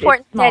know it's It is,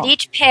 important it's small. that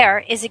each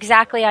pair is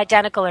exactly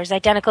identical, or as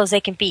identical as they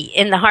can be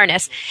in the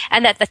harness,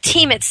 and that the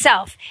team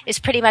itself is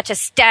pretty much a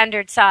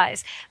standard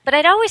size. But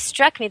it always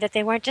struck me that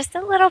they weren't just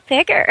a little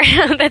bigger,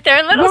 that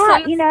they're a little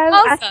Yeah,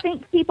 small. I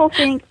think people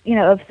think,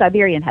 of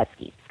Siberian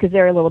Huskies because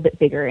they're a little bit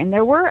bigger. And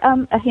there were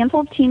a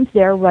handful of teams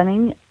there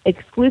running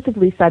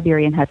exclusively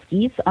Siberian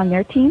Huskies on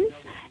their teams,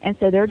 and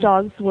so their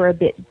dogs were a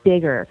bit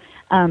bigger.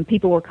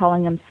 People were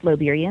calling them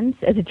Slowberians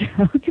as a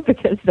joke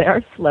because they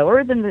are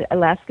slower than the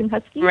Alaskan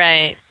Huskies.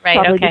 Right,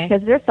 Probably okay.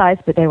 because of their size,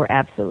 but they were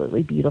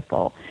absolutely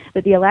beautiful.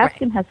 But the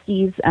Alaskan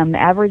Huskies, the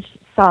average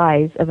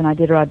size of an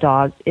Iditarod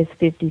dog is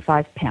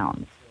 55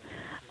 pounds.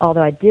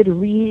 Although I did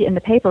read in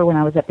the paper when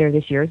I was up there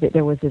this year that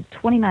there was a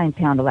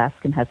 29-pound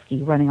Alaskan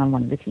Husky running on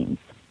one of the teams.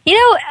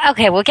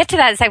 Okay, we'll get to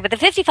that in a second, but the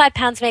 55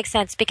 pounds makes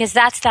sense because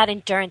that's that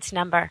endurance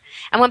number.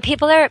 And when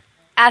people are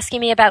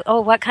asking me about,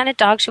 what kind of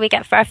dog should we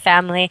get for our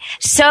family,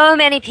 so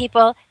many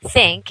people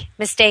think,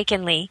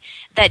 mistakenly,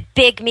 that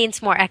big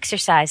means more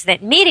exercise,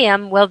 that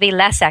medium will be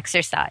less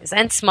exercise,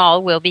 and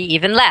small will be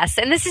even less.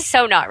 And this is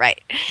so not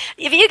right.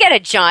 If you get a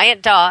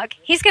giant dog,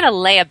 he's going to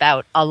lay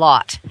about a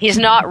lot. He's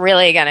not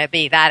really going to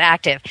be that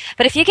active.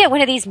 But if you get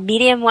one of these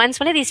medium ones,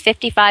 one of these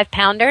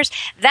 55-pounders,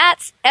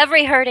 that's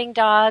every herding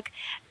dog,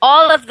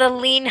 all of the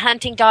lean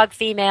hunting dog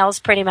females,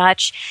 pretty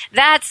much.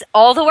 That's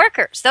all the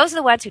workers. Those are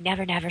the ones who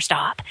never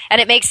stop. And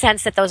it makes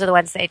sense that those are the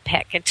ones they'd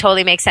pick. It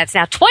totally makes sense.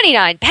 Now,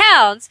 29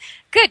 pounds?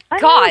 Good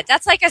God,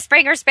 that's like a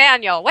Springer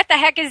Spaniel. What the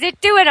heck is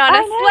it doing on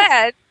a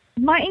sled?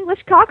 My English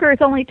Cocker is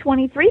only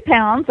 23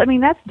 pounds. I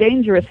mean, that's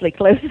dangerously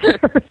close to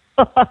her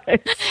size.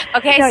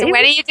 Okay, No, so it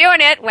when are you doing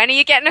it? When are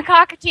you getting a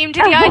Cocker team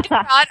to the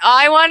Iditarod?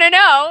 I want to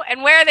know.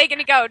 And where are they going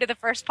to go? To the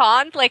first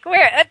pond? Like,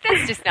 where?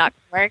 That's just not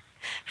going to work.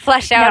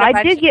 Flesh out.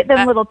 I did get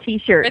them little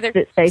T-shirts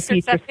that say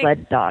 "Future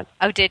Sled Dog."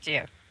 Oh, did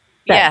you?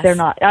 Yes. They're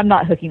not. I'm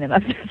not hooking them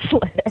up to the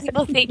sled.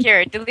 People think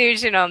you're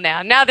delusional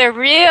now. Now they're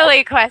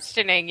really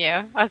questioning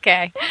you.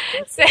 Okay.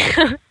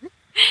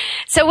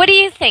 So what do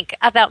you think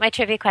about my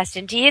trivia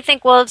question? Do you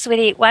think wolves would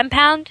eat 1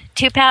 pound,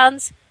 2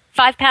 pounds,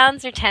 5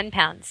 pounds, or 10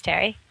 pounds,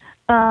 Terry?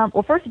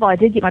 Well, first of all, I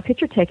did get my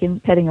picture taken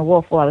petting a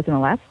wolf while I was in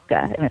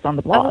Alaska, and it's on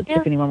the blog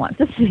if anyone wants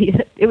to see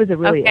it. It was a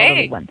really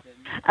elderly one.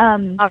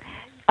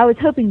 I was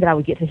hoping that I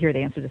would get to hear the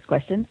answer to this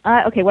question.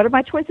 Okay, what are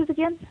my choices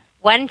again?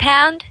 1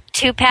 pound,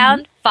 2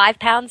 pound, 5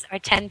 pounds, or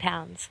 10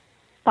 pounds?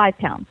 5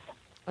 pounds.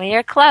 Well,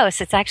 you're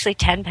close. It's actually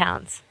 10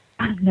 pounds.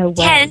 No way.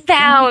 10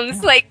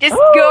 pounds. Like, just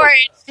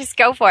just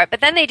go for it.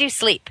 But then they do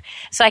sleep.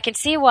 So I can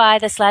see why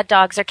the sled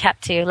dogs are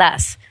kept to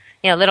less.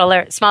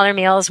 Smaller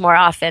meals more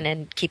often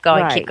and keep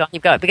going.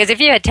 Because if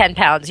you had 10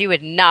 pounds, you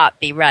would not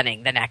be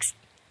running the next,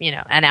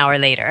 an hour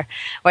later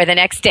or the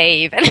next day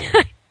even.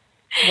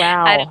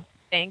 Wow. I don't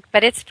think.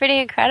 But it's pretty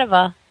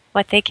incredible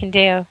what they can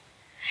do.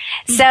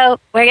 So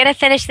we're going to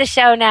finish the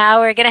show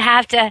now. We're going to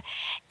have to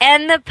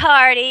end the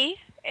party.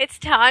 It's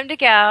time to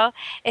go.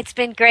 It's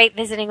been great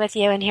visiting with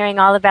you and hearing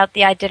all about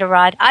the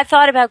Iditarod. I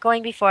thought about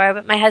going before,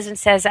 but my husband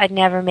says I'd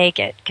never make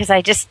it because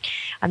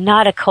I'm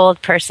not a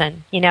cold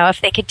person.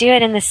 If they could do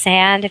it in the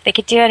sand, if they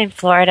could do it in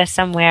Florida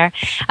somewhere,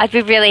 I'd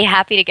be really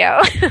happy to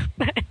go.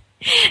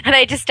 And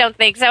I just don't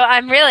think so.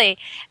 I'm really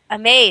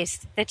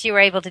amazed that you were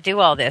able to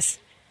do all this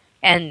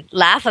and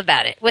laugh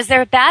about it. Was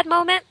there a bad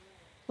moment?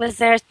 Was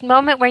there a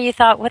moment where you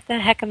thought, what the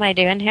heck am I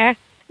doing here?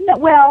 No,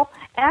 well,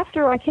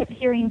 after I kept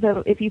hearing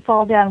the if you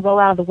fall down, roll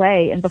out of the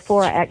way, and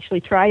before I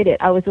actually tried it,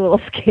 I was a little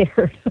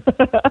scared.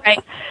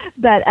 Right.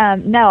 But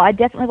no, I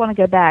definitely want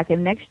to go back.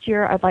 And next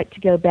year I'd like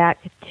to go back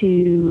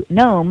to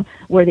Nome,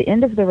 where the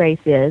end of the race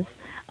is,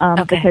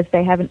 because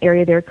they have an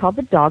area there called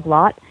the Dog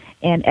Lot.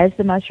 And as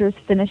the mushers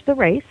finish the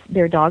race,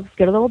 their dogs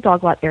go to the little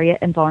dog lot area,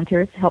 and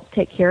volunteers help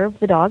take care of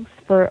the dogs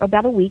for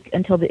about a week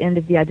until the end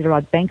of the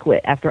Iditarod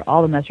banquet after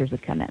all the mushers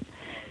have come in.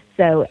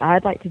 So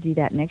I'd like to do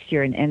that next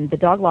year. And the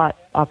dog lot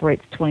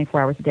operates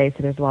 24 hours a day,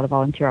 so there's a lot of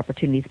volunteer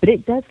opportunities. But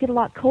it does get a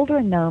lot colder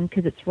in Nome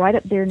because it's right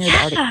up there near the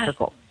Arctic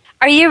Circle.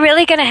 Are you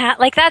really going to have,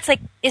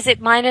 is it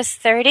minus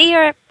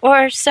 30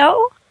 or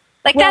so?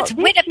 That's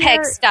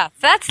Winnipeg stuff.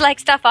 That's like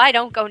stuff I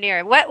don't go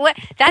near. What?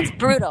 That's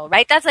brutal,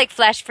 right? That's like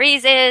flash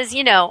freezes,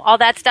 all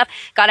that stuff.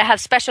 Got to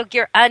have special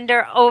gear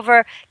under,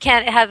 over,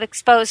 can't have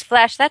exposed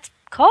flesh. That's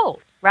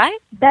cold, right?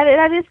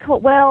 That is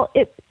cold. Well,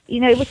 it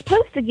was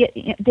supposed to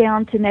get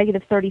down to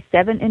negative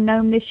 37 in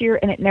Nome this year,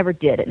 and it never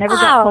did. It never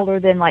got colder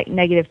than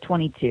negative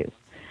 22.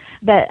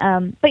 But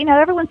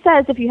everyone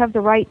says if you have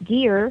the right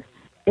gear,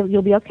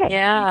 you'll be okay.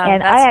 Yeah,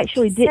 and I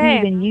actually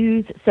didn't even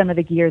use some of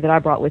the gear that I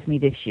brought with me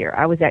this year.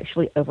 I was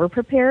actually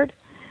over-prepared.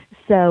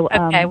 So,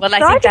 okay, well,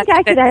 I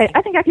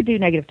think I could do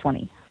negative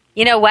 20.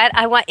 You know what?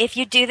 If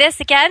you do this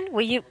again,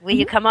 will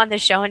you come on the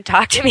show and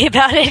talk to me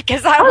about it?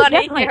 Because I want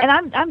to hear.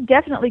 And I'm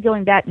definitely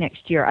going back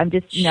next year. I'm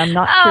just, I'm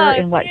not sure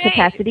in what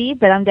capacity,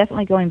 but I'm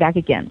definitely going back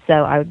again. So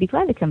I would be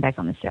glad to come back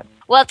on the show.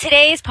 Well,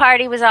 today's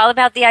party was all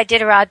about the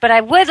Iditarod, but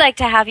I would like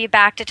to have you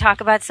back to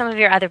talk about some of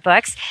your other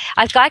books.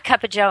 I've got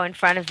Cup of Joe in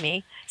front of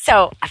me.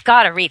 So I've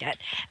got to read it.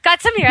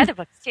 Got some of your other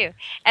books, too.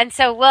 And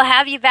so we'll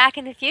have you back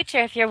in the future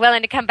if you're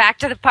willing to come back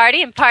to the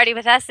party and party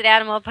with us at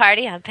Animal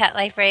Party on Pet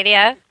Life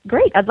Radio.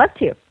 Great. I'd love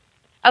to.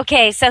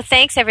 Okay, so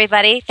thanks,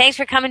 everybody. Thanks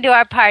for coming to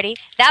our party.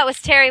 That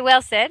was Terry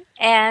Wilson.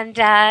 And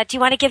do you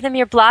want to give them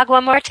your blog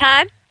one more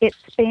time? It's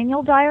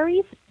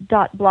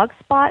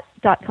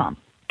spanieldiaries.blogspot.com.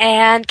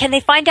 And can they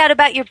find out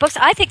about your books?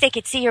 I think they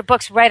could see your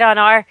books right on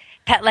our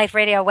Pet Life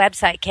Radio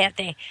website, can't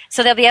they?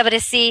 So they'll be able to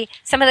see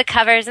some of the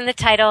covers and the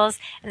titles,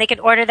 and they can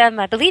order them,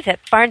 I believe, at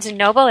Barnes &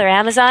 Noble or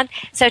Amazon.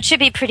 So it should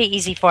be pretty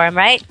easy for them,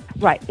 right?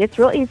 Right. It's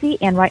real easy,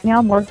 and right now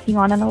I'm working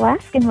on an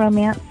Alaskan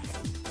romance.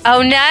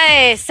 Oh,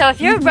 nice. So if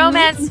you're a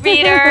romance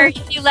reader,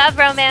 if you love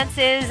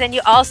romances, and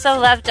you also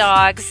love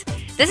dogs,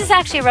 this is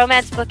actually a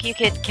romance book you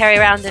could carry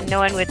around and no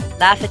one would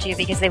laugh at you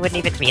because they wouldn't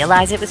even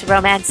realize it was a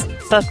romance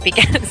book,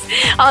 because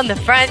on the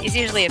front is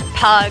usually a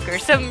pug or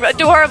some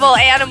adorable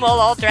animal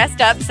all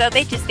dressed up, so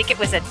they just think it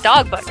was a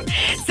dog book.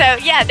 So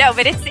yeah, no,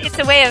 but it's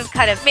a way of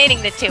kind of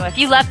mating the two. If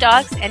you love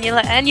dogs and you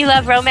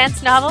love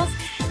romance novels,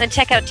 then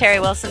check out Terry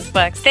Wilson's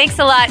books. Thanks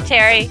a lot,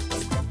 Terry.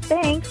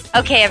 Thanks.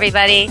 Okay,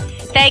 everybody.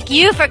 Thank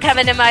you for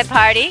coming to my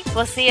party.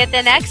 We'll see you at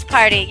the next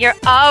party. You're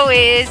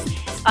always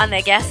on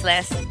the guest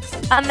list.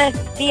 On the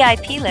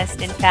VIP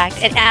list, in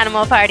fact, at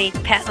Animal Party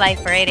Pet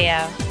Life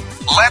Radio.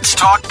 Let's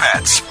talk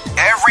pets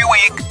every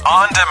week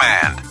on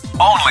demand,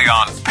 only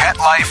on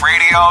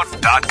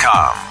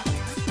PetLifeRadio.com.